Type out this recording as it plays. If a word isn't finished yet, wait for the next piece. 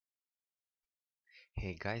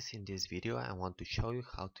Hey guys, in this video I want to show you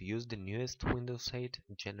how to use the newest Windows 8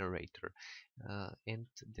 generator and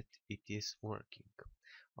that it is working.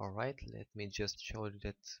 Alright, let me just show you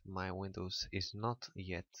that my Windows is not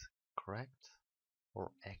yet correct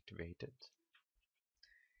or activated.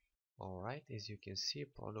 Alright, as you can see,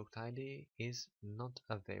 product ID is not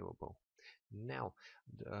available. Now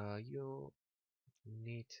you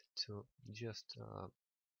need to just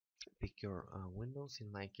pick your Windows.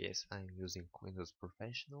 In my case I'm using Windows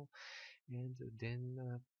Professional, and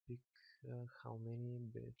then pick how many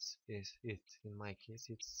bits is it. In my case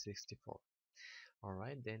it's 64.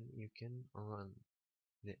 Alright, then you can run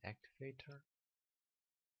the activator.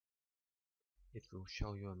 It will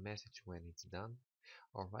show you a message when it's done.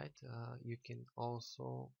 Alright, you can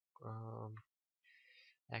also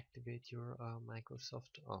activate your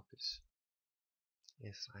Microsoft Office,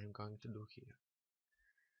 as I'm going to do here.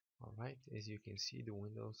 Alright, as you can see, the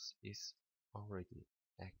Windows is already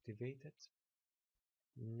activated.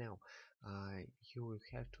 Now you will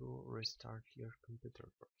have to restart your computer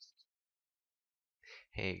first.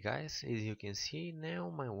 Hey guys, as you can see,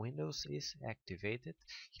 now my Windows is activated.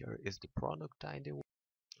 Here is the product ID.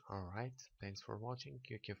 Alright, thanks for watching.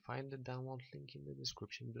 You can find the download link in the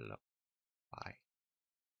description below. Bye.